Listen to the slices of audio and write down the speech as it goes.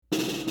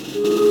I'm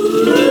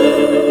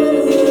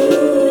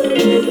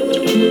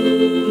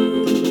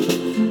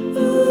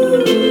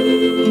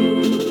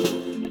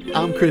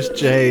Chris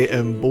J,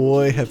 and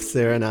boy, have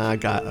Sarah and I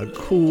got a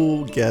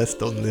cool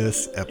guest on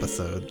this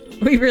episode.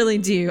 We really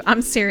do.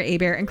 I'm Sarah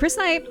Hebert, and Chris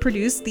and I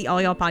produce the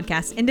All Y'all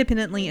podcast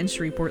independently in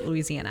Shreveport,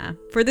 Louisiana.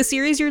 For the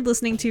series you're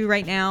listening to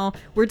right now,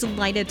 we're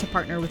delighted to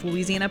partner with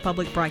Louisiana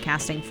Public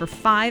Broadcasting for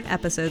 5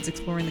 episodes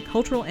exploring the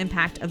cultural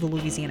impact of the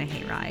Louisiana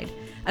Hayride,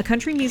 a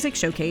country music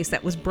showcase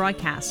that was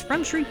broadcast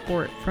from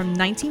Shreveport from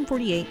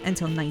 1948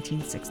 until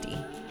 1960.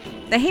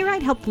 The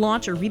Hayride helped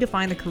launch or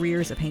redefine the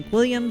careers of Hank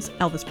Williams,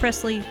 Elvis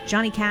Presley,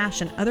 Johnny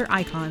Cash, and other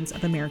icons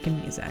of American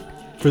music.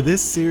 For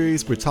this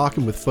series, we're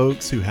talking with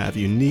folks who have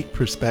unique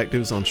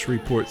perspectives on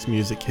Shreveport's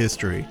music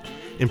history.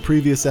 In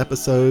previous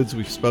episodes,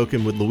 we've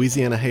spoken with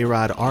Louisiana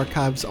Hayride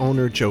Archives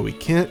owner Joey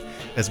Kent,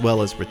 as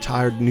well as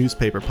retired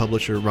newspaper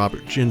publisher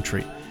Robert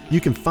Gentry.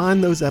 You can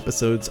find those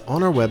episodes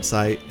on our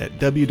website at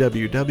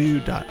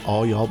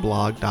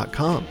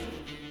www.allyallblog.com.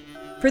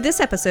 For this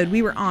episode,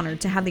 we were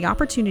honored to have the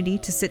opportunity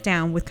to sit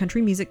down with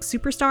country music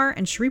superstar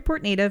and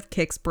Shreveport native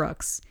Kix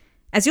Brooks.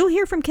 As you'll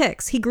hear from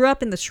Kix, he grew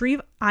up in the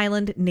Shreve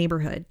Island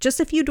neighborhood, just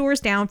a few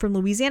doors down from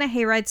Louisiana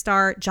Hayride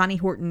star Johnny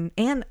Horton,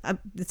 and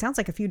it sounds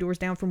like a few doors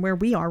down from where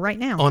we are right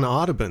now. On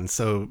Audubon.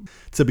 So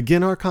to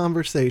begin our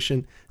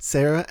conversation,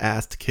 Sarah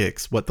asked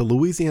Kix what the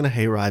Louisiana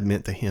Hayride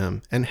meant to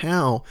him and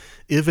how,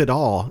 if at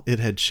all, it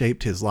had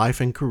shaped his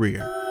life and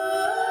career.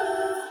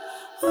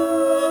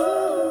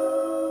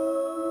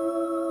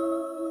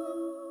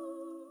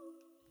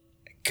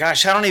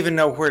 Gosh, I don't even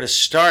know where to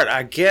start.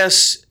 I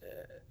guess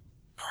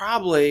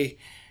probably,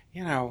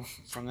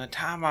 from the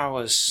time I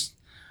was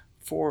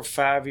 4 or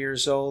 5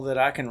 years old that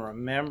I can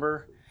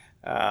remember.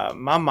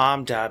 My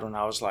mom died when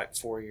I was like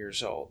 4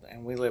 years old,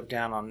 and we lived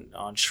down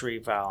on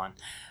Shreve Island.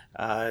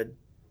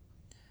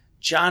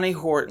 Johnny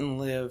Horton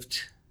lived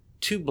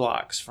 2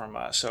 blocks from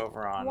us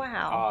over on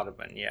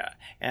Audubon, yeah.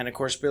 And of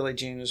course, Billie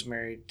Jean was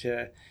married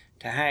to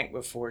Hank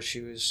before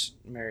she was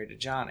married to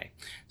Johnny,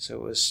 so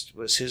it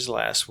was his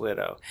last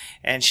widow,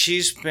 and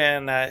she's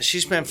been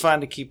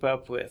fun to keep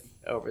up with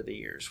over the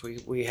years.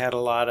 We had a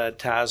lot of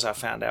ties. I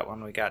found out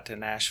when we got to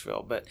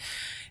Nashville, but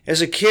as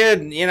a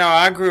kid,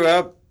 I grew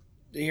up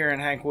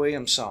hearing Hank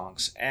Williams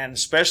songs, and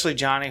especially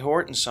Johnny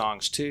Horton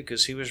songs too,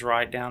 because he was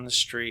right down the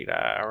street.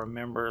 I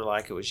remember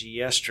like it was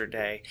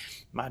yesterday,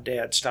 my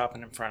dad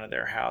stopping in front of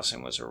their house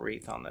and was a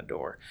wreath on the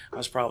door. I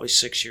was probably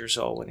 6 years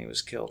old when he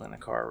was killed in a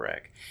car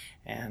wreck.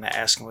 And I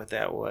asked him what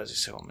that was. He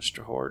said, well, Mr.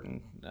 Horton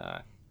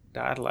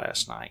died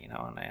last night, in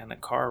a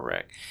car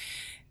wreck.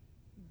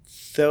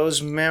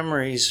 Those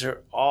memories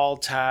are all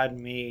tied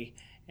me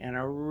in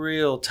a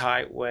real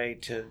tight way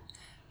to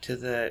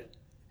the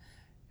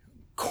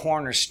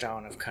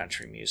cornerstone of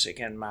country music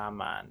in my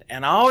mind.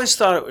 And I always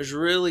thought it was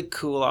really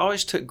cool. I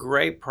always took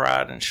great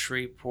pride in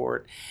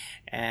Shreveport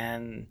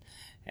and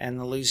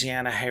the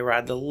Louisiana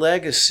Hayride, the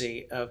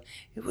legacy of,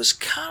 it was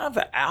kind of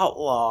an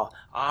outlaw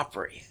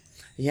Opry.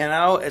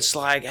 It's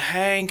like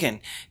Hank and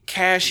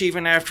Cash,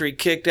 even after he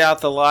kicked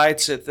out the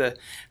lights a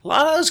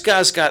lot of those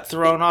guys got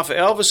thrown off.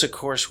 Elvis, of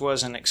course,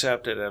 wasn't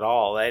accepted at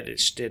all. They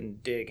just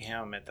didn't dig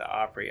him at the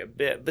Opry a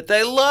bit, but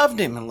they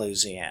loved him in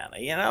Louisiana.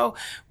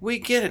 We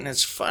get it, and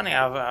it's funny.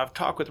 I've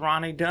talked with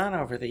Ronnie Dunn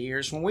over the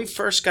years. When we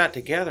first got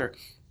together,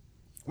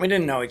 we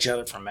didn't know each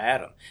other from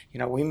Adam.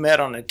 We met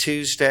on a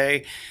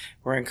Tuesday.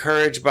 We're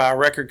encouraged by a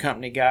record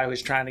company guy who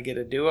was trying to get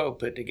a duo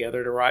put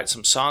together to write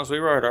some songs. We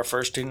wrote our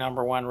first 2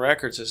 #1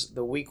 records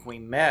the week we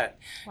met,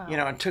 wow.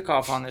 And took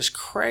off on this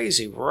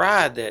crazy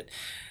ride that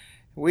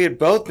we had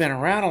both been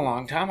around a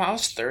long time. I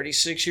was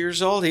 36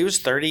 years old. He was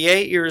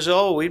 38 years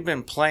old. We'd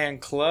been playing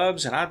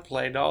clubs, and I'd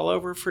played all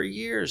over for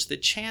years. The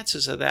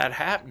chances of that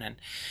happening,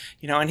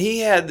 and he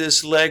had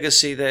this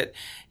legacy that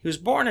he was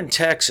born in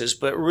Texas,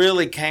 but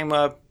really came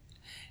up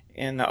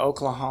in the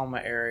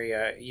Oklahoma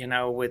area,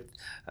 with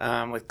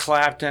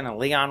Clapton and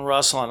Leon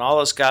Russell and all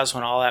those guys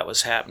when all that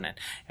was happening.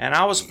 And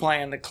I was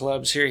playing the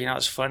clubs here.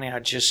 It's funny. I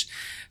just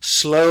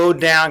slowed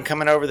down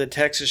coming over the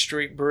Texas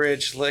Street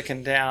Bridge,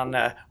 looking down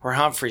where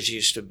Humphreys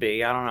used to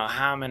be. I don't know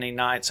how many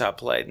nights I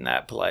played in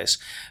that place,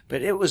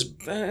 but it was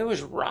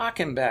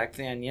rocking back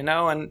then,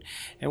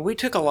 and we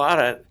took a lot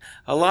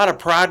of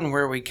pride in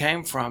where we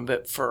came from.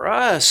 But for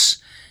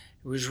us,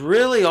 it was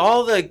really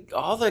all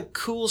the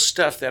cool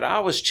stuff that I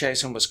was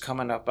chasing was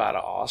coming up out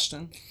of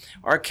Austin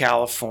or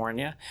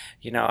California.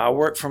 I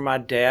worked for my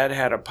dad,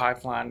 had a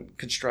pipeline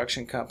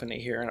construction company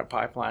here and a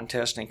pipeline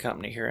testing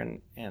company here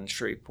in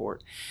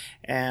Shreveport.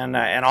 And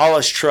all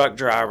us truck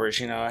drivers,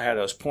 had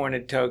those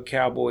pointed-toed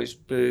cowboys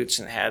boots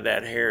and had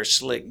that hair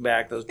slicked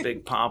back, those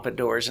big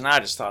pompadours, and I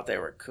just thought they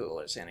were cool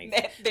as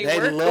anything.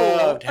 They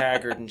loved cool.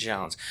 Haggard and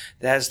Jones.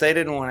 They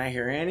didn't want to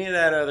hear any of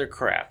that other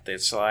crap.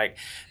 It's like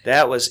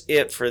that was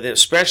it for them,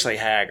 especially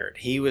Haggard.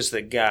 He was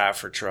the guy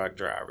for truck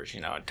drivers,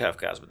 and tough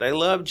guys, but they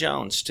loved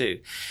Jones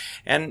too.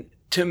 And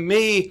to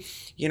me,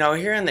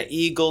 hearing the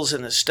Eagles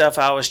and the stuff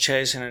I was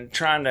chasing and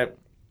trying to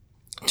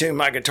tune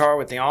my guitar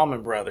with the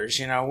Allman Brothers,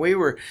 we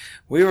were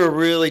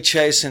really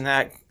chasing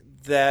that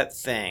that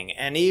thing.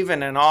 And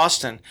even in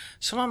Austin,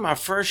 some of my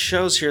first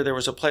shows here, there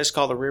was a place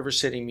called the River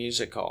City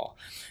Music Hall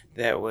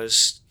that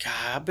was,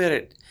 God, I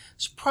bet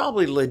it's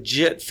probably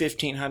legit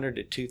 1,500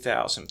 to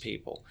 2,000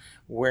 people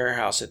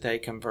warehouse that they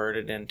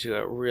converted into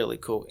a really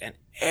cool, and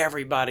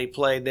everybody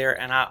played there,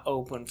 and I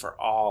opened for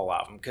all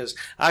of them because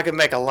I could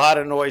make a lot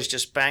of noise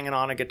just banging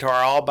on a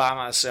guitar all by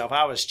myself.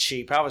 I was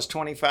cheap. I was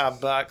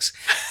 $25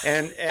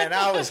 and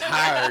I was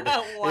hired.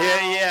 Wow.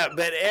 Yeah.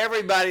 But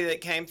everybody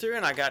that came through,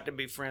 and I got to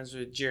be friends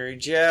with Jerry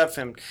Jeff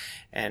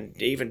and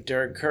even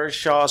Dirk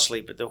Kershaw,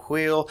 Sleep at the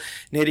Wheel,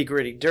 Nitty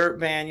Gritty Dirt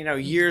Band.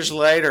 Years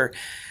later,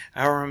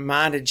 I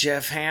reminded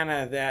Jeff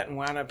Hanna of that and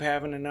wound up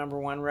having a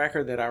 #1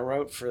 record that I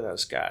wrote for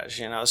those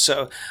guys,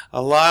 So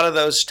a lot of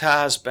those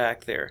ties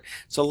back there.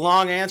 It's a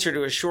long answer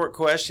to a short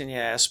question you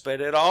asked, but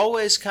it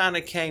always kind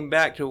of came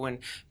back to when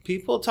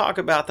people talk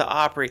about the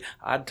Opry,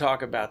 I'd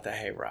talk about the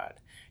Hayride.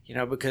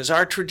 Because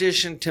our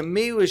tradition to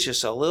me was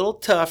just a little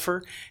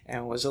tougher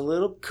and was a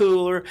little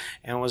cooler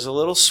and was a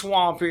little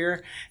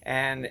swampier.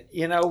 And,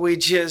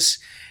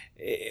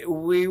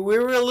 we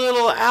were a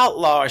little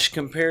outlawish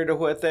compared to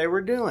what they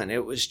were doing.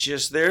 It was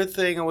just their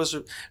thing. It was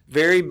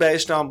very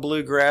based on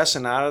bluegrass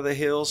and Out of the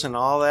Hills and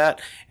all that.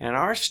 And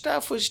our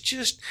stuff was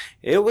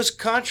it was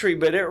country,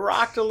 but it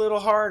rocked a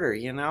little harder,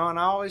 And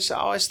I always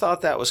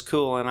thought that was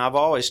cool. And I've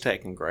always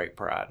taken great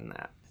pride in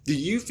that. Do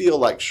you feel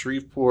like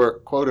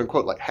Shreveport, quote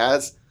unquote, like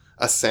has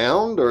a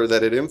sound, or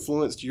that it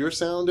influenced your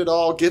sound at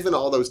all, given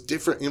all those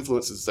different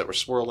influences that were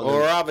swirling in?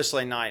 Or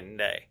obviously night and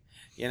day.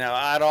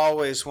 I'd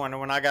always wonder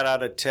when I got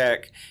out of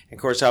Tech, of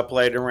course I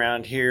played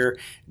around here.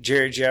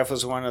 Jerry Jeff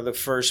was one of the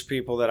first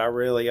people that I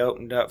really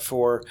opened up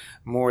for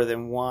more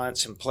than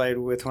once and played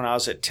with when I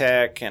was at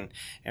Tech and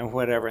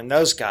whatever. And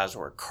those guys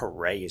were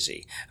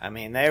crazy. I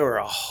mean, they were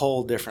a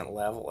whole different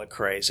level of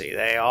crazy.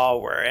 They all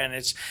were.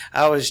 And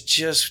I was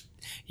just,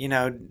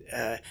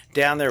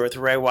 down there with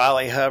Ray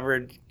Wiley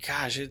Hubbard.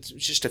 Gosh, it's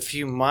just a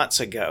few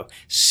months ago.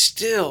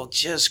 Still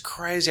just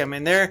crazy. I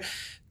mean,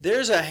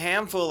 there's a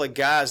handful of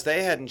guys,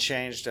 they hadn't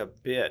changed a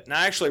bit. And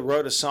I actually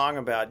wrote a song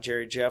about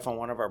Jerry Jeff on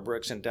one of our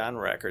Brooks and Dunn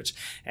records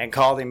and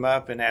called him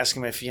up and asked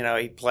him if,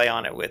 he'd play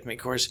on it with me. Of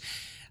course,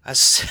 I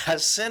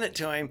sent it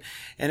to him,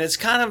 and it's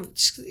kind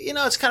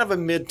of a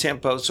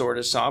mid-tempo sort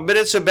of song, but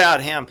it's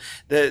about him.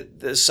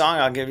 The song,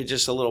 I'll give you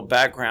just a little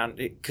background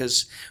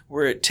because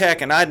we're at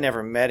Tech, and I'd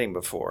never met him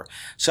before.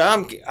 So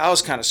I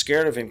was kind of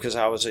scared of him because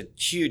I was a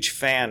huge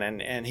fan,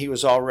 and he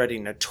was already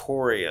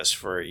notorious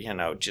for,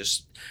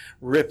 just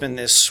ripping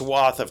this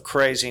swath of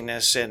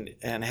craziness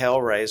and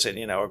hell raising,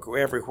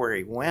 everywhere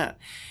he went.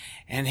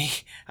 And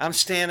I'm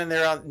standing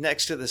there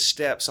next to the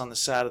steps on the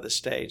side of the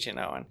stage,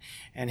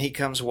 and he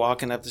comes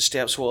walking up the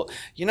steps. Well,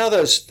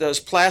 those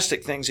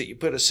plastic things that you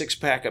put a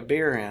 6-pack of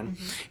beer in?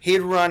 Mm-hmm. He'd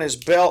run his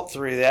belt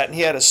through that, and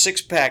he had a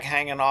 6-pack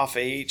hanging off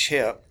of each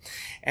hip.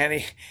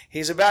 And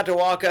he's about to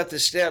walk up the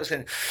steps,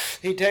 and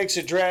he takes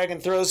a drag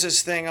and throws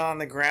this thing on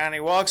the ground.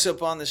 He walks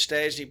up on the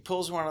stage. He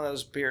pulls one of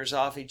those beers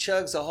off. He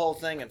chugs the whole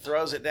thing and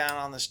throws it down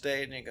on the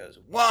stage. And he goes,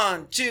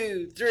 1,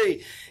 2,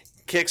 3,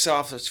 kicks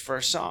off his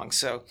first song.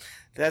 So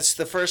that's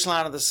the first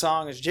line of the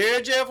song is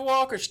Jerry Jeff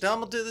Walker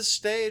stumbled to the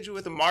stage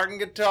with a Martin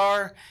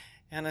guitar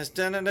and a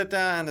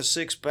da-da-da-da and a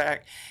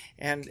 6-pack.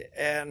 And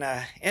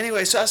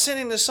anyway, so I sent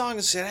him this song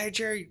and said, hey,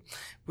 Jerry,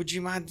 would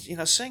you mind,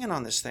 singing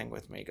on this thing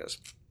with me? He goes,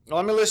 well,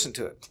 let me listen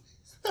to it.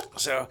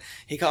 So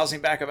he calls me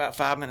back about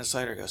 5 minutes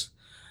later. He goes,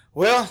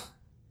 well,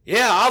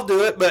 yeah, I'll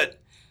do it, but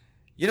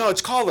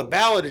it's called The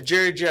Ballad of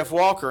Jerry Jeff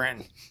Walker,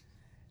 and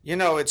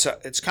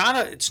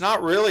it's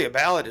not really a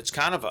ballad. It's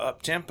kind of a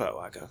up tempo.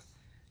 I go,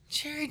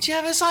 Jerry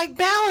Jeff, it's like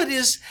ballad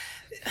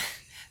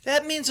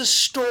that means a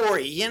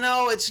story.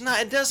 It's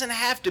not. It doesn't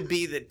have to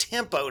be. The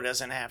tempo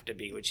doesn't have to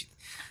be what you.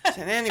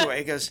 And anyway,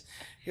 he goes,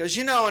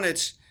 and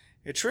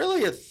it's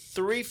really a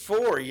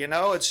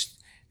 3/4.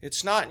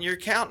 It's not, and you're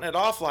counting it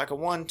off like a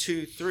 1,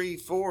 2, 3,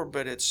 4,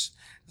 but it's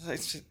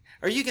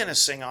are you going to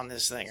sing on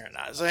this thing or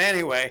not? So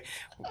anyway,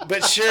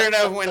 but sure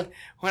enough,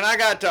 when I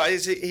got to,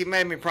 he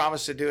made me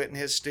promise to do it in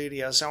his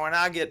studio. So when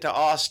I get to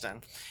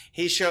Austin,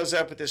 he shows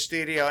up at the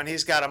studio, and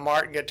he's got a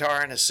Martin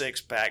guitar and a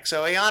 6-pack.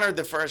 So he honored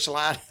the first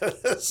line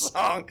of the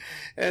song,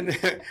 and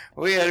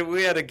we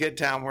had a good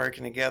time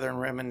working together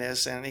and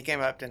reminiscing. And he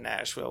came up to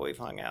Nashville. We've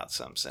hung out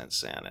some since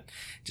then and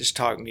just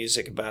talked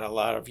music about a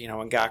lot of,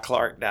 when Guy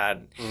Clark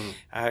died.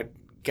 I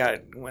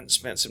went and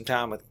spent some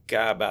time with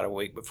Guy about a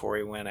week before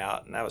he went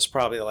out, and that was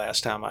probably the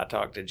last time I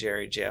talked to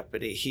Jerry Jeff.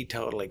 But he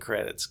totally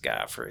credits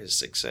Guy for his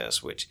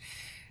success, which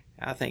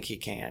I think he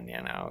can.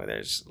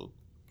 There's,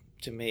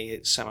 to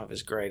me, some of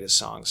his greatest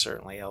songs,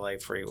 certainly L.A.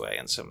 Freeway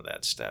and some of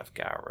that stuff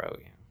Guy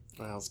wrote.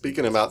 Well,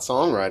 speaking about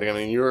songwriting, I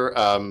mean, you're,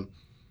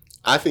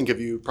 I think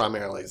of you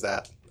primarily as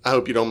that. I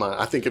hope you don't mind.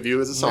 I think of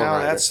you as a songwriter.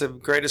 No, that's the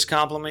greatest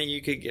compliment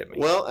you could give me.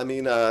 Well, I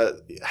mean,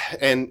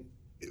 and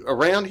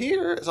around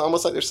here, it's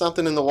almost like there's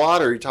something in the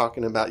water. You talk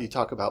about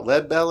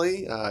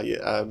Leadbelly.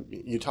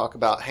 You talk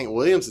about Hank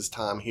Williams'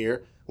 time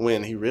here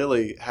when he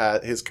really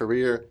had his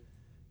career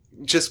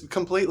just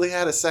completely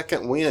had a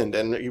second wind,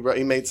 and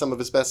he made some of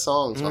his best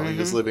songs while he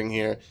was living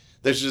here.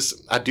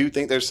 I do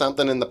think there's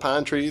something in the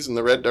pine trees and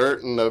the red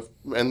dirt and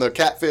the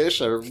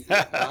catfish or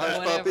the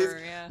hush puppies,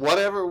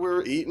 whatever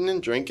we're eating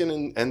and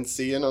drinking and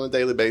seeing on a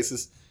daily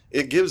basis.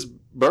 It gives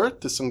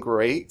birth to some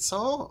great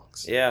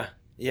songs. Yeah.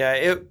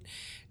 It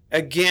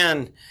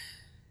again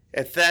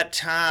at that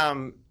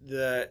time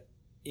I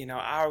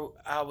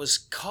was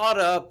caught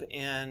up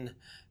in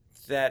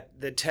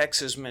the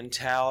Texas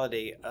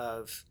mentality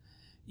of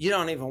you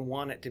don't even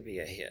want it to be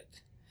a hit.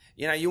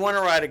 You want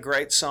to write a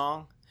great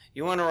song,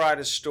 you want to write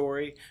a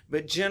story,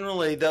 but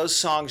generally those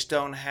songs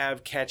don't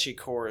have catchy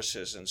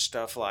choruses and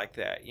stuff like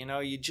that. You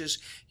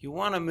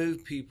want to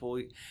move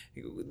people.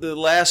 The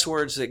last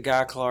words that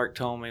Guy Clark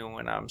told me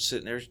when I'm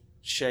sitting there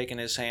shaking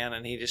his hand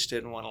and he just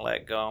didn't want to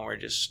let go and we're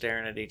just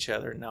staring at each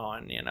other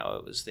knowing, it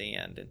was the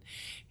end. And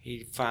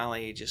he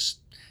just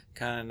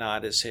kind of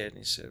nodded his head and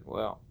he said,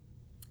 well,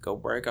 go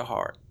break a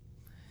heart.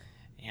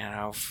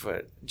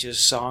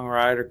 Just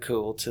songwriter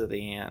cool to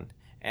the end.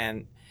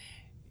 And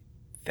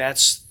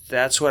that's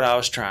what I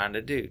was trying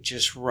to do,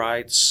 just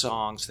write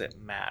songs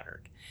that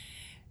mattered.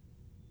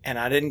 And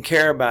I didn't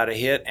care about a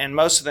hit, and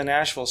most of the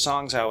Nashville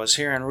songs I was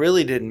hearing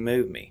really didn't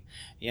move me.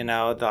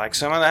 Like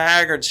some of the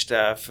Haggard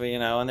stuff,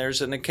 and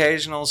there's an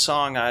occasional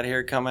song I'd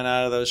hear coming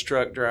out of those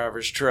truck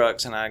drivers'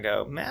 trucks, and I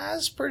go, man,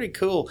 that's pretty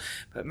cool.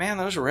 But, man,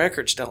 those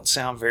records don't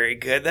sound very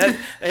good.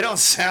 They don't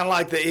sound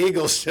like the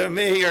Eagles to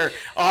me or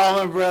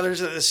Allman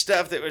Brothers or the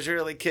stuff that was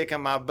really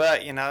kicking my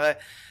butt.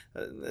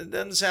 It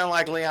doesn't sound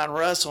like Leon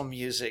Russell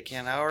music,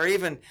 or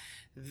even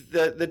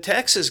the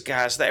Texas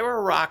guys. They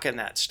were rocking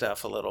that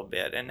stuff a little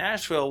bit, and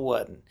Nashville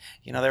wasn't.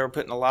 They were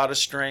putting a lot of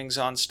strings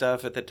on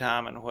stuff at the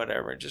time and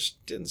whatever. It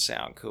just didn't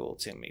sound cool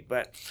to me.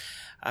 But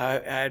I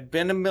had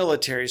been to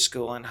military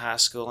school in high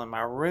school, and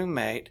my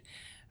roommate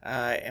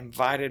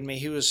invited me.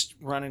 He was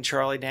running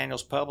Charlie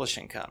Daniels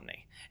Publishing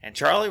Company. And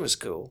Charlie was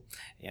cool.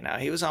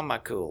 He was on my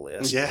cool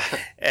list. Yeah.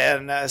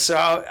 And so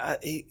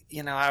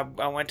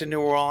I went to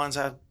New Orleans.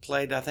 I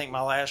played, I think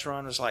my last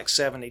run was like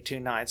 72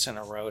 nights in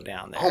a row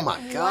down there. Oh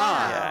my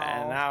God.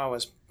 Yeah, and I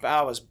was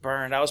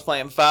burned. I was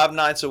playing 5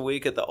 nights a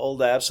week at the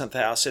Old Absinthe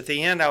House. At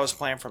the end, I was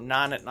playing from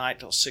 9 at night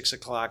till 6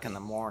 o'clock in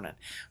the morning.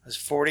 It was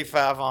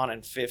 45 on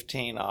and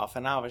 15 off,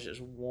 and I was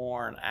just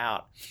worn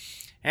out.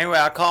 Anyway,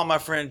 I called my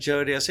friend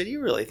Jody. I said, you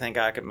really think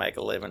I could make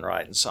a living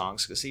writing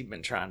songs? Because he'd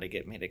been trying to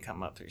get me to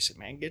come up there. He said,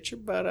 man, get your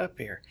butt up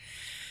here.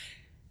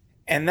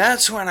 And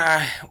that's when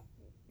I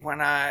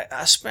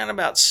spent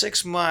about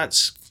 6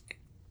 months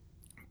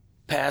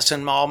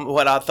passing all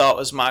what I thought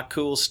was my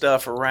cool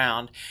stuff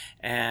around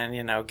and,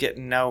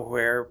 getting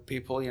nowhere.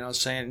 People,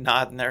 saying,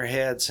 nodding their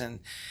heads. And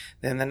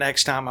then the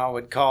next time I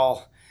would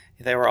call,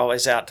 they were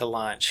always out to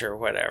lunch or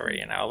whatever.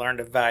 I learned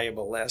a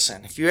valuable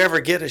lesson. If you ever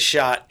get a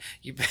shot,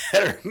 you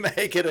better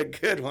make it a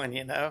good one,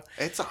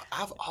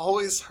 I've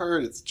always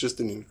heard it's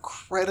just an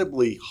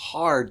incredibly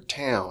hard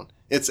town.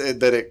 It's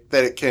that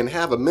it can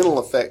have a mental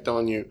effect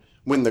on you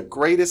when the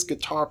greatest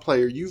guitar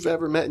player you've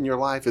ever met in your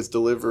life is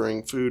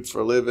delivering food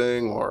for a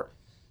living or,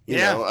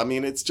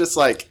 it's just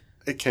like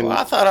it can. Well,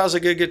 I thought I was a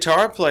good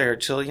guitar player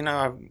till,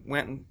 I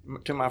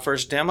went to my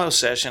first demo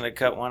session to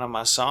cut one of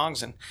my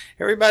songs, and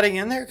everybody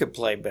in there could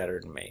play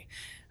better than me.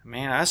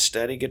 I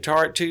studied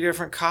guitar at 2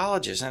 different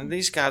colleges, and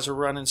these guys are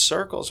running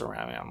circles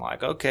around me. I'm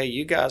like, okay,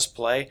 you guys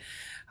play.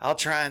 I'll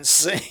try and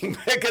sing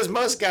because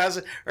most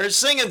guys are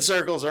singing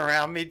circles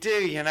around me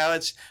too.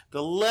 It's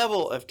the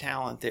level of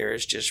talent there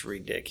is just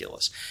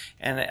ridiculous.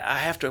 And I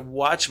have to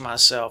watch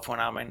myself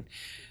when I'm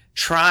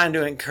trying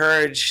to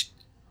encourage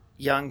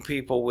young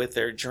people with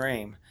their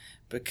dream,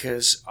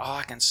 because all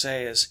I can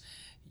say is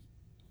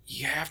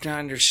you have to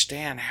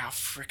understand how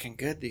freaking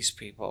good these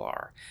people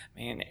are.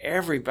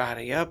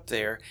 Everybody up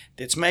there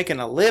that's making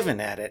a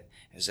living at it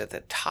is at the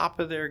top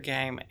of their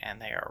game,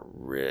 and they are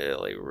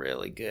really,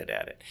 really good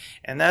at it.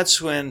 And that's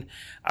when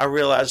I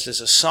realized as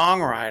a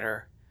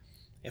songwriter,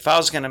 if I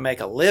was going to make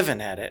a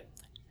living at it,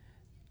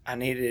 I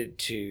needed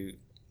to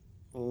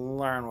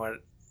learn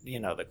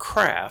the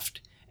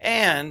craft.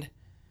 And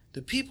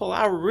the people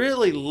I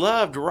really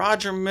loved,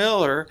 Roger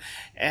Miller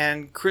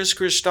and Chris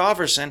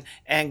Christopherson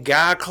and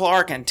Guy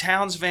Clark and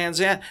Townes Van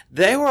Zandt,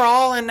 they were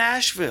all in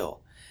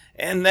Nashville.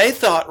 And they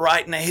thought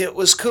writing a hit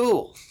was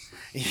cool.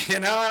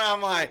 And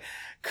I'm like,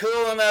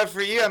 cool enough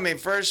for you?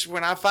 First,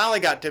 when I finally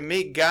got to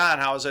meet Guy,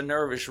 and I was a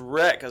nervous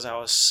wreck because I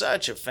was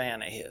such a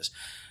fan of his.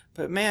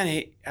 But man,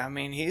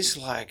 he's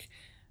like,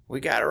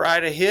 we got to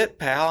write a hit,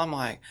 pal. I'm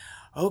like,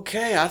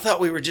 okay, I thought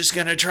we were just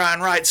going to try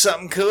and write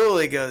something cool.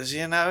 He goes,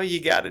 you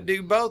got to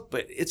do both,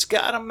 but it's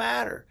got to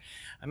matter.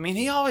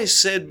 He always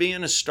said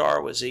being a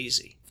star was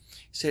easy.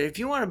 He said, if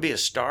you want to be a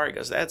star, he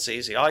goes, that's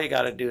easy. All you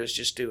got to do is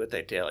just do what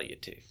they tell you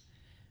to.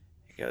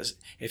 He goes,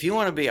 if you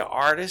want to be an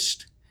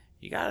artist,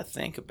 you got to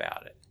think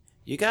about it.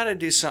 You got to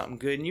do something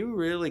good, and you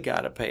really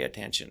got to pay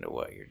attention to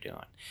what you're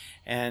doing.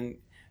 And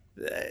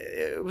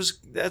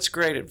that's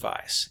great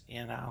advice,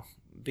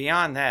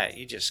 Beyond that,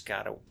 you just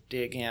got to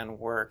dig in,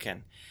 work,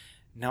 and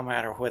no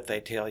matter what they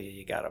tell you,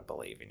 you got to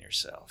believe in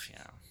yourself,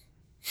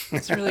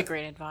 That's really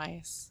great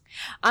advice.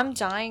 I'm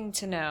dying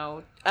to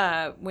know,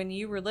 when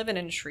you were living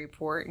in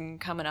Shreveport and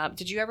coming up,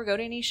 did you ever go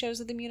to any shows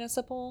at the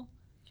Municipal?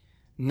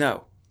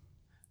 No.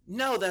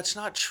 No, that's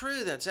not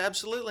true. That's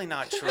absolutely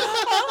not true.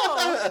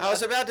 I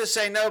was about to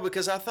say no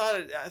because I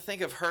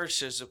think of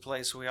Hirsch as a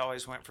place we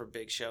always went for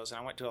big shows, and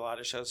I went to a lot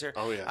of shows there.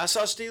 Oh, yeah. I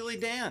saw Steely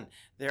Dan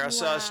there. I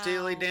saw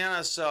Steely Dan.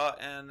 I saw,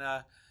 and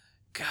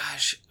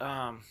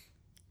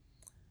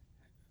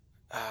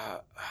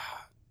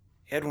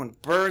Edwin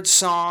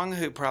Birdsong,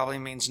 who probably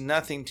means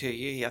nothing to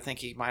you. I think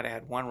he might have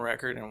had one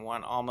record and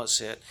one almost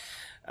hit.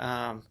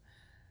 And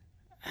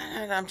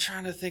I'm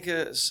trying to think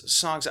of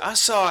songs. I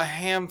saw a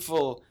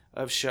handful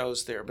of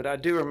shows there, but I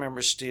do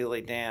remember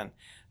Steely Dan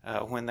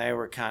when they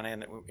were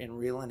kind of in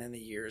reeling in the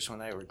years when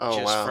they were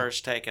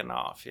first taking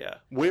off. Yeah.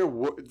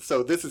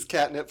 So this is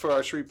catnip for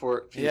our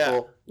Shreveport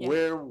people. Yeah.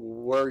 Where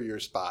were your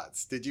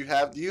spots? Do you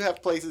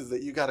have places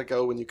that you got to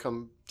go when you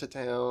come to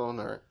town,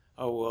 or?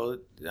 Oh,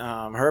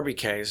 well, Herbie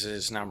K's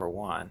is number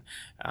one.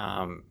 If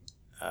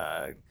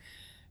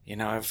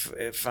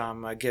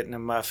I'm getting a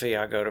Muffy,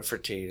 I go to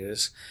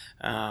Fertitta's.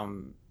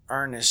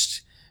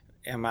 Ernest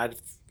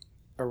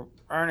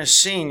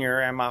Sr.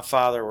 and my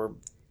father were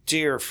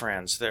dear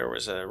friends. There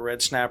was a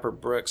Red Snapper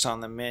Brooks on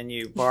the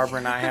menu. Barbara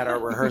and I had our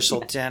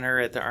rehearsal dinner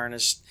at the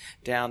Ernest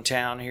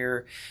downtown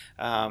here.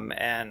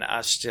 And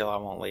I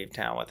won't leave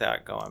town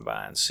without going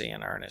by and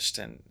seeing Ernest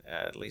and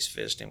at least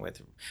visiting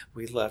with.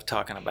 We loved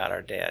talking about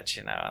our dads,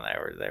 and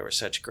they were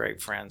such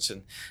great friends.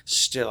 And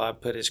still, I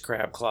put his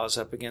crab claws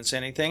up against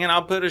anything, and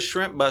I'll put his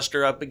shrimp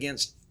buster up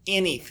against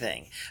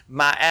anything.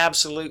 My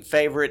absolute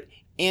favorite.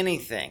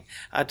 Anything.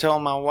 I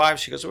told my wife,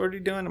 she goes, "What are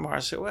you doing tomorrow?" I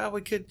said, "Well, we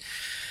could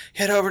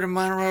head over to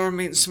Monroe or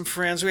meeting some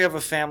friends. We have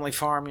a family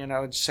farm,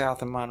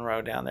 south of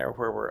Monroe down there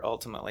where we're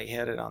ultimately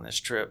headed on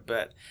this trip."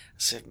 But I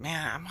said,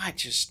 "Man, I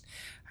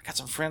got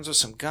some friends with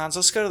some guns.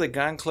 Let's go to the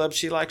gun club.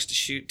 She likes to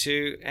shoot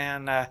too.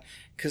 And,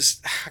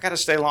 because I got to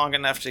stay long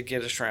enough to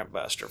get a shrimp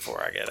buster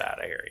before I get out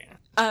of here."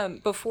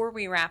 Before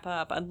we wrap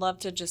up, I'd love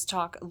to just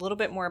talk a little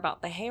bit more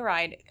about the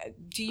Hayride.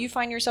 Do you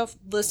find yourself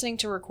listening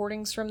to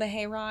recordings from the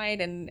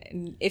Hayride?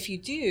 And if you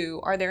do,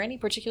 are there any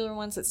particular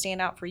ones that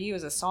stand out for you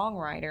as a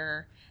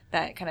songwriter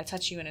that kind of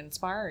touch you and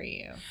inspire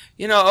you?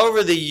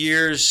 Over the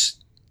years,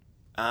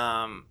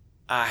 I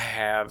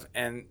have,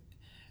 and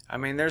I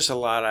mean, there's a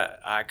lot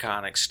of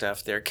iconic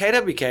stuff there.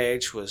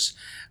 KWKH was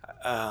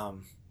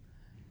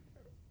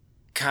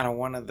kind of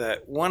one of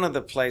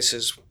the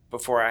places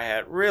before I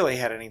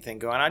had anything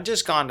going. I'd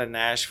just gone to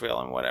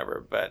Nashville and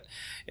whatever, but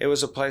it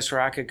was a place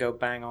where I could go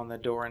bang on the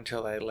door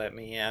until they let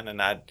me in,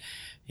 and I'd,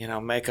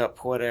 make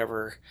up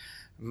whatever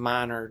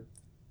minor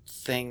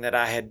thing that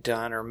I had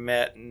done or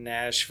met in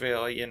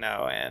Nashville,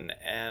 and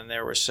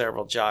there were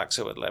several jocks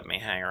that would let me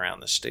hang around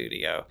the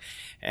studio.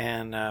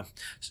 And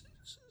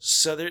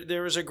so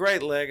there was a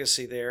great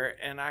legacy there,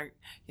 and I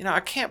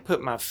can't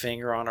put my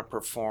finger on a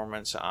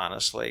performance,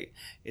 honestly.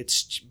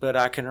 But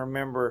I can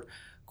remember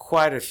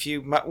quite a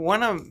few.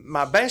 One of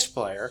my bass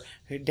player,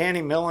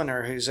 Danny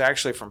Milliner, who's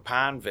actually from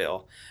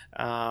Pineville,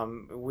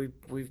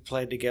 we've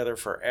played together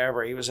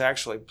forever. He was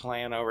actually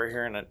playing over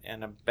here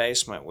in a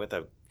basement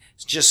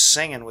just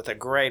singing with a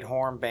great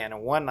horn band.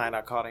 And one night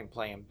I caught him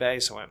playing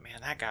bass. I went, "Man,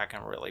 that guy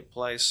can really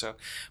play." So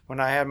when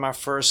I had my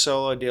first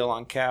solo deal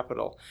on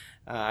Capitol,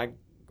 I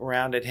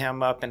rounded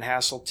him up, and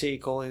Hassel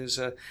Teakle, who's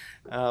a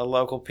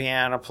local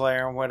piano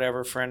player and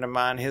whatever, friend of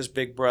mine, his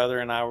big brother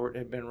and I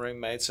had been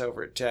roommates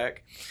over at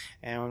Tech.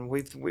 And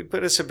we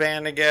put us a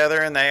band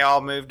together, and they all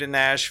moved to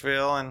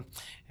Nashville,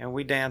 and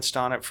we danced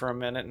on it for a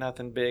minute.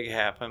 Nothing big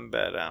happened,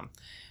 but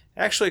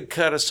actually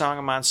cut a song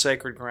of mine,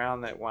 Sacred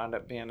Ground, that wound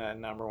up being a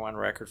 #1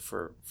 record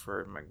for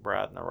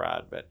McBride and the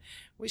Rod. But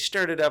we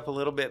stirred it up a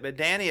little bit. But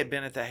Danny had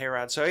been at the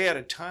Hayride, so he had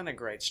a ton of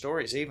great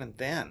stories. Even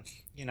then,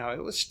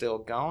 it was still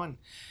going.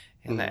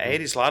 In the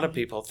 80s, a lot of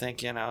people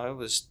think, it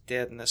was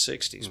dead in the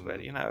 60s,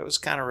 but, it was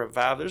kind of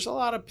revived. There's a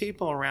lot of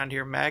people around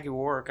here. Maggie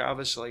Warwick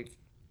obviously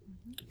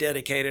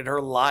dedicated her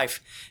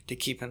life to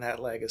keeping that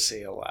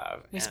legacy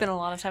alive. We spent a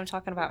lot of time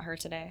talking about her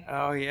today.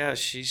 Oh, yeah,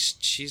 she's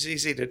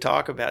easy to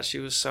talk about. She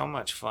was so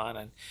much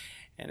fun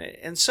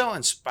and so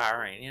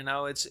inspiring.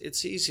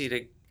 It's easy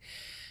to,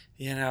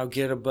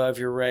 get above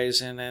your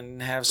raising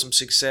and have some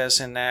success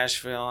in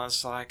Nashville. And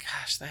it's like,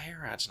 gosh, the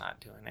Hayride's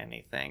not doing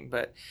anything.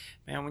 But,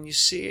 man, when you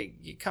see it,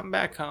 you come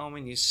back home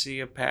and you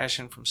see a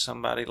passion from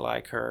somebody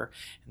like her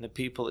and the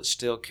people that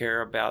still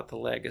care about the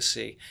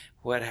legacy,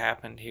 what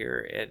happened here,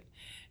 it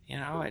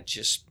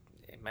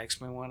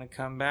makes me want to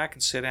come back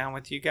and sit down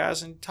with you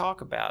guys and talk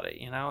about it.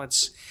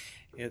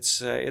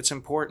 It's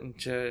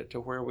important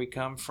to where we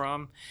come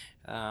from,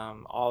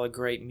 all the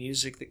great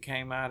music that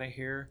came out of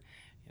here.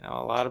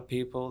 A lot of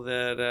people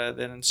that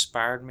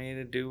inspired me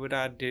to do what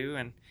I do,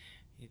 and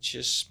you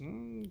just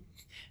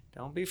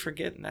don't be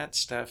forgetting that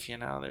stuff.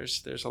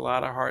 There's a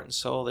lot of heart and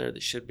soul there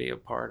that should be a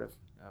part of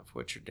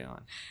what you're doing.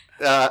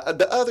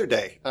 The other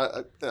day,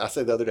 I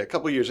say the other day, a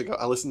couple of years ago,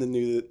 I listened to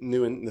New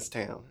to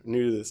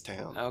This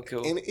Town. Oh,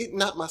 cool. And it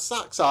knocked my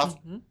socks off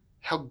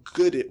how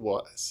good it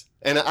was.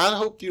 And I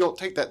hope you don't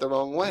take that the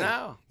wrong way.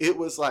 No. It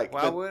was like...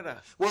 Why would I?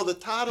 Well, the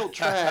title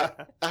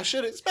track, I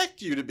should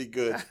expect you to be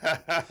good.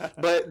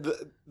 But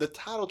the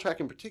title track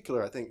in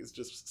particular, I think, is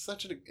just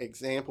such an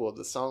example of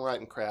the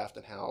songwriting craft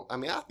and how... I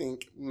mean, I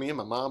think me and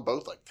my mom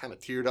both like kind of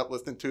teared up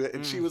listening to it.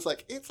 And she was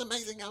like, it's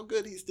amazing how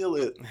good he still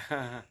is.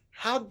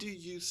 How do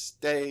you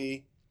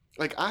stay...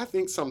 Like, I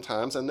think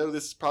sometimes, I know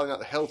this is probably not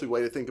the healthy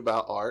way to think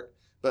about art,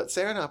 but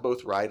Sarah and I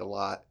both write a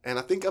lot, and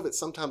I think of it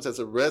sometimes as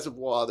a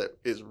reservoir that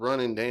is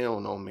running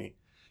down on me.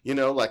 You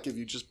know, like if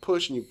you just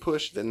push and you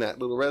push, then that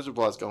little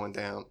reservoir is going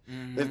down.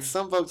 And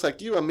some folks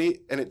like you, I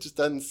meet, and it just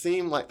doesn't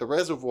seem like the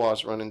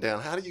reservoir's running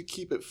down. How do you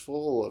keep it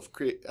full of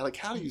like?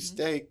 How do you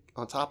stay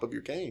on top of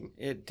your game?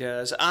 It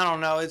does. I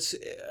don't know.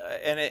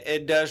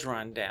 It does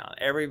run down.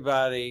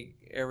 Everybody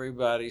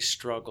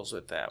struggles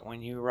with that.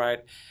 When you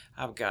write,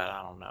 I've got,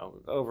 I don't know,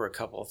 over a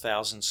couple of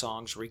thousand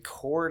songs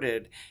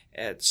recorded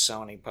at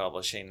Sony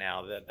Publishing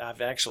now that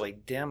I've actually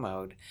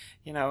demoed,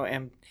 you know,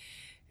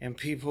 and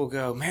people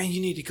go, man,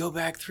 you need to go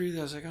back through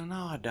those. I go,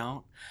 no, I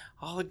don't.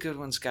 All the good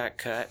ones got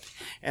cut.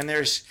 And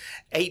there's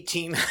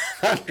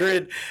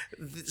 1,800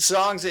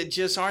 songs that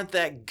just aren't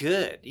that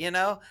good, you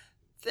know?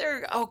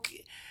 They're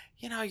okay.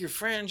 You know, your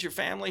friends, your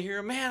family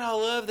here, man, I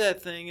love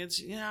that thing. It's,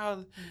 you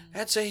know,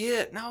 that's a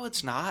hit. No,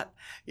 it's not.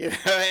 You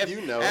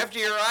know, after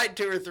you write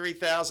 2,000 or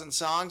 3,000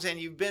 songs and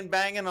you've been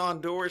banging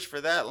on doors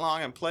for that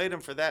long and played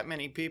them for that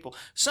many people,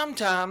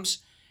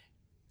 sometimes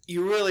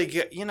you really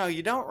get, you know,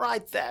 you don't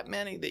write that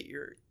many that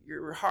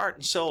your heart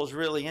and soul is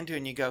really into,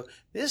 and you go,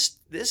 this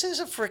is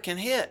a freaking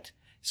hit.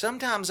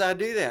 Sometimes I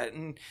do that.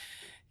 And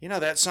you know,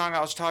 that song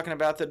I was talking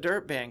about, the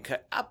Dirt Band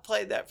cut, I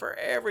played that for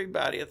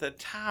everybody at the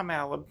time,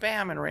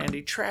 Alabama and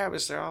Randy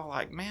Travis. They're all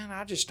like, man,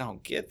 I just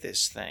don't get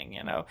this thing,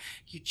 you know.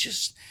 You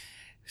just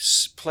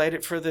played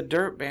it for the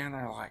Dirt Band.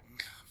 They're like,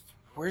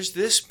 where's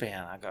this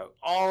band? I go,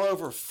 all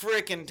over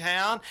frickin'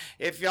 town.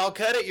 If y'all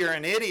cut it, you're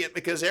an idiot,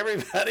 because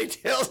everybody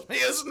tells me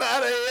it's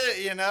not a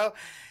hit, you know.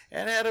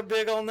 And had a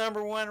big old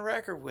 #1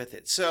 record with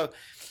it. So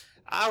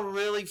I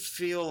really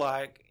feel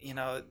like, you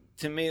know,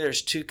 to me,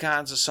 there's two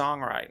kinds of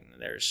songwriting.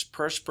 There's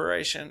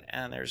perspiration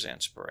and there's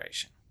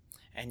inspiration.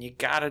 And you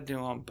got to do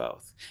them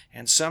both.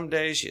 And some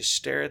days you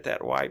stare at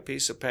that white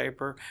piece of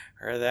paper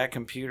or that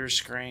computer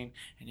screen,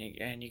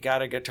 and you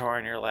got a guitar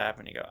in your lap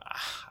and you go,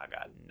 I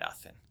got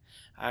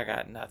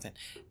nothing.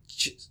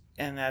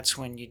 And that's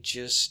when you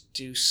just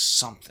do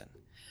something.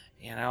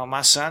 You know,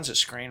 my son's a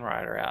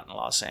screenwriter out in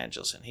Los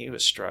Angeles, and he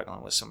was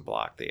struggling with some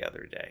block the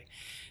other day.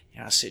 You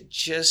know, I said,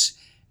 just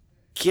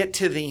get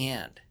to the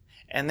end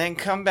and then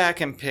come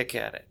back and pick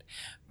at it.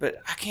 But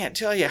I can't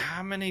tell you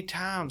how many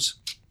times.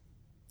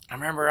 I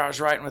remember I was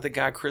writing with a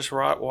guy, Chris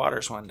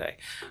Waters, one day.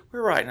 We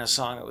were writing a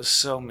song that was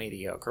so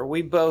mediocre.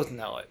 We both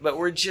know it, but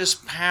we're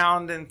just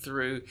pounding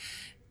through,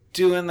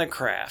 doing the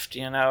craft,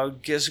 you know,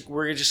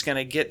 we're just going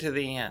to get to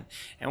the end.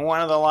 And one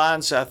of the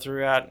lines I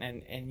threw out,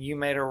 and you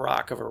made a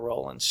rock of a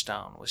rolling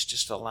stone, was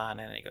just a line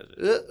in it. He goes,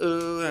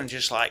 uh-oh, and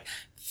just like,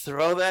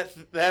 throw that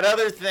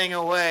other thing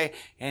away,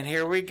 and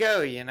here we go,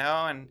 you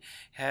know, and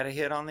had a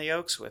hit on the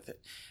Oaks with it.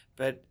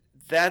 But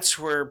that's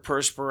where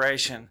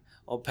perspiration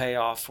will pay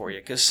off for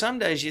you, because some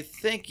days you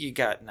think you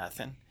got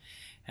nothing,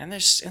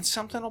 and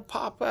something will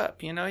pop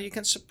up. You know, you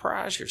can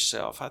surprise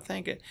yourself. I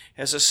think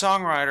as a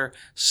songwriter,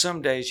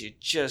 some days you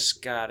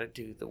just got to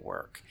do the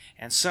work,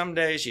 and some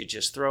days you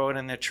just throw it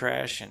in the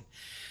trash. And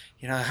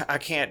you know, I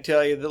can't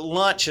tell you that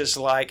lunch is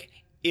like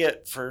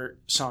it for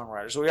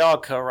songwriters. We all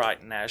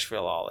co-write in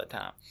Nashville all the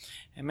time,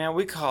 and man,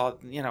 we call it,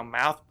 you know,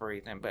 mouth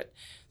breathing. But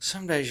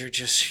some days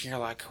you're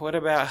like, what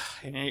about?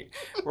 And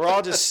we're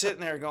all just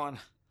sitting there going,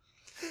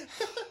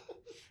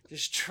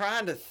 just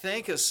trying to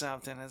think of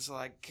something. It's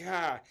like,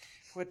 God,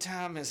 what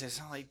time is it?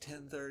 It's only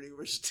 10:30.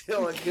 We're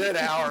still a good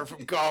hour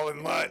from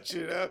calling lunch,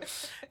 you know,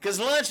 because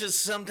lunch is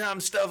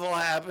sometimes stuff will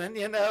happen,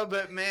 you know.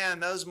 But man,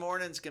 those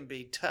mornings can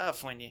be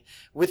tough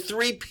with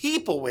 3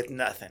 people with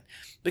nothing,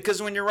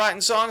 because when you're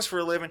writing songs for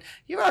a living,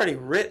 you've already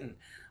written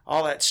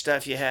all that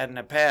stuff you had in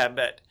a pad.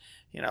 But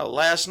you know,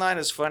 last night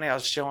it's funny. I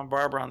was showing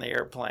Barbara on the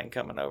airplane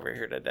coming over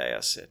here today.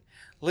 I said,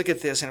 look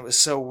at this. And it was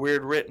so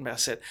weird written. I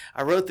said,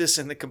 I wrote this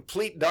in the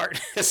complete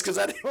darkness because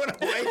I didn't want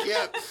to wake you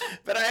up.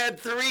 But I had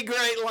 3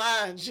 great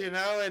lines, you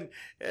know, and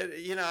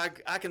you know,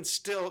 I can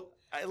still,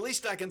 at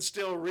least I can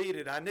still read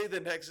it. I knew the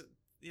next,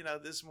 you know,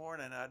 this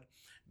morning I'd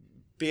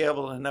be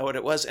able to know what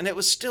it was. And it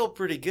was still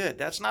pretty good.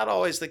 That's not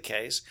always the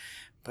case,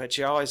 but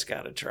you always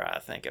got to try. I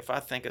think if I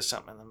think of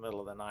something in the middle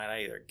of the night,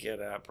 I either get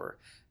up or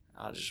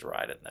I'll just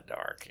write it in the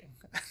dark.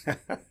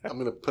 I'm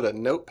going to put a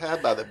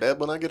notepad by the bed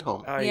when I get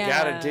home. Oh, you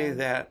got to do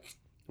that.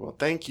 Well,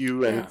 thank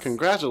you, and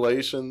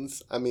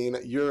congratulations. I mean,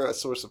 you're a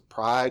source of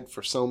pride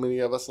for so many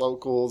of us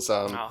locals.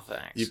 Oh,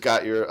 thanks. You've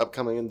got your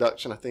upcoming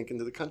induction, I think,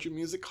 into the Country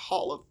Music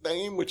Hall of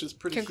Fame, which is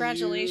pretty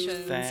Congratulations.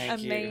 huge.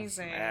 Thank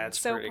Amazing. You. That's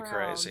so pretty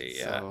proud. crazy,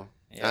 yeah. So,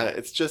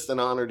 it's just an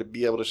honor to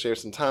be able to share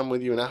some time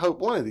with you, and I hope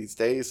one of these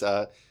days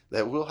that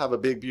we'll have a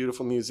big,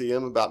 beautiful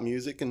museum about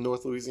music in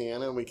North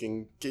Louisiana, and we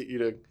can get you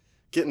to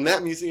get in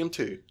that museum,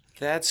 too.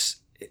 That's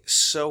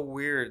so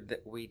weird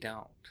that we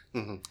don't.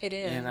 It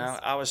is. You know,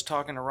 I was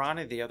talking to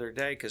Ronnie the other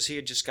day because he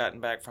had just gotten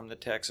back from the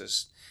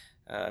Texas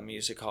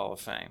Music Hall of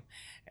Fame,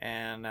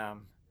 and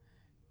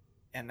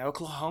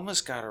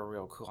Oklahoma's got a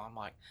real cool. I'm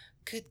like,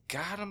 good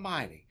God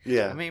Almighty!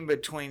 Yeah. I mean,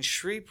 between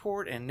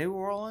Shreveport and New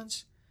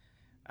Orleans,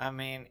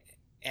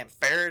 and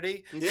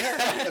Faraday. Yeah.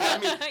 I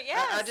mean,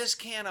 I just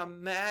can't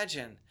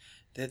imagine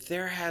that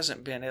there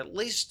hasn't been at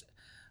least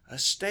a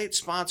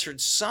state-sponsored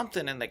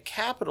something in the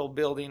Capitol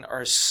building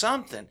or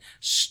something.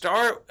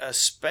 Start a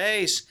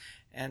space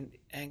and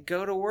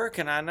go to work.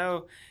 And I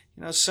know,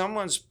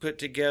 someone's put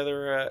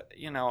together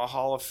a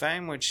Hall of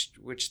Fame,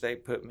 which they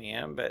put me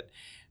in, but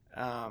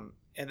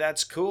and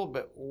that's cool.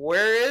 But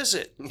where is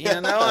it?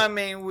 I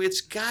mean,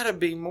 it's got to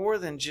be more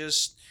than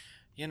just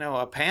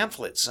a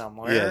pamphlet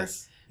somewhere.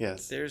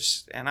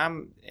 Yes.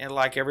 And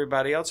like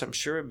everybody else, I'm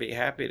sure would be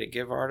happy to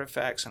give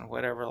artifacts and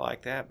whatever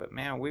like that. But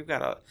man, we've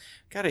got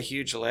a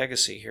huge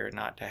legacy here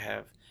not to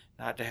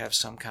have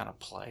some kind of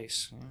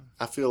place. Yeah.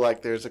 I feel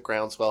like there's a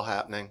groundswell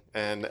happening,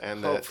 and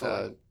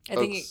Hopefully. I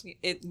think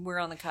we're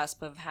on the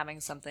cusp of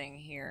having something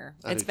here.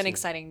 It's been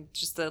exciting,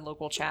 just the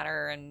local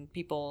chatter and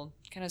people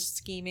kind of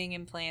scheming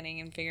and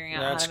planning and figuring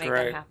out how to make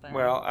that happen.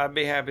 Well, I'd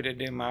be happy to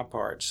do my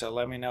part. So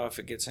let me know if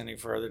it gets any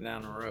further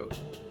down the road.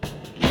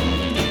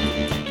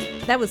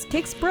 That was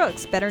Kix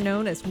Brooks, better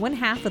known as one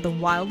half of the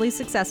wildly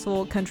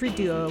successful country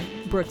duo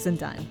Brooks and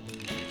Dunn.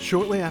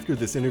 Shortly after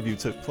this interview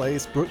took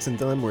place, Brooks and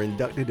Dunn were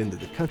inducted into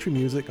the Country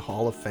Music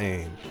Hall of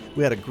Fame.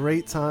 We had a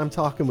great time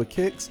talking with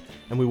Kix,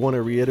 and we want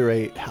to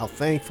reiterate how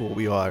thankful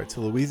we are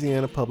to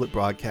Louisiana Public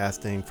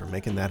Broadcasting for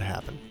making that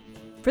happen.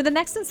 For the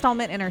next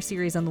installment in our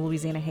series on the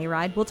Louisiana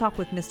Hayride, we'll talk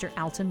with Mr.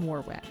 Alton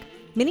Warwick.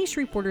 Many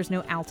Shreveporters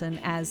know Alton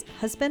as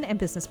husband and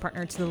business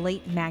partner to the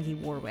late Maggie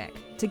Warwick.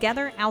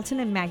 Together,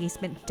 Alton and Maggie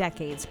spent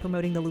decades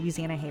promoting the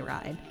Louisiana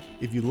Hayride.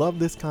 If you love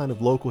this kind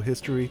of local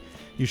history,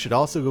 you should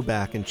also go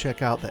back and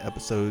check out the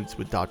episodes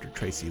with Dr.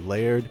 Tracy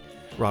Laird,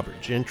 Robert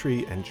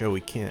Gentry, and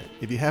Joey Kent.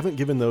 If you haven't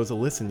given those a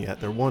listen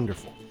yet, they're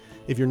wonderful.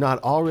 If you're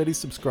not already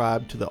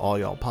subscribed to the All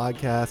Y'all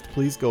podcast,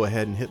 please go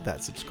ahead and hit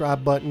that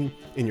subscribe button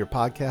in your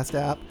podcast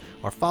app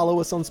or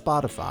follow us on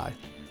Spotify.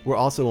 We're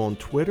also on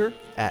Twitter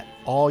at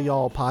All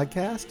Y'all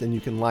Podcast, and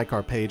you can like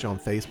our page on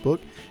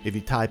Facebook. If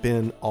you type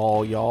in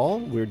All Y'all,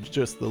 we're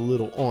just the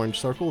little orange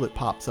circle that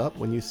pops up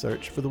when you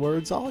search for the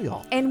words All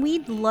Y'all. And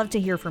we'd love to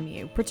hear from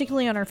you,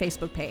 particularly on our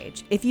Facebook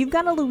page. If you've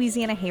got a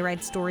Louisiana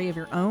Hayride story of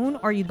your own,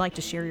 or you'd like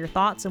to share your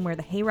thoughts on where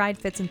the Hayride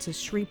fits into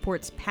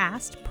Shreveport's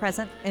past,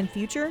 present, and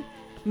future,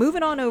 move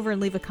it on over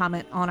and leave a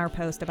comment on our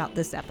post about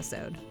this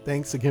episode.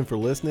 Thanks again for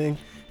listening,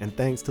 and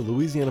thanks to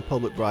Louisiana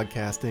Public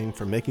Broadcasting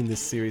for making this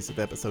series of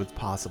episodes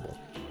possible.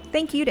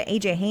 Thank you to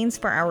AJ Haynes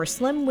for our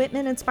Slim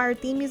Whitman-inspired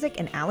theme music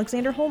and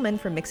Alexander Holman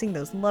for mixing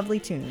those lovely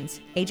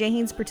tunes. AJ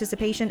Haynes'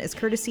 participation is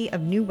courtesy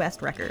of New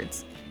West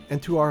Records.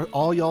 And to our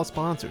All Y'all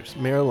sponsors,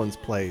 Maryland's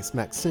Place,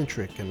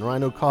 Maccentric, and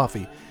Rhino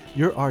Coffee,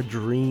 you're our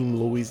dream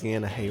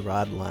Louisiana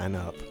Hayride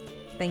lineup.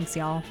 Thanks,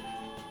 y'all.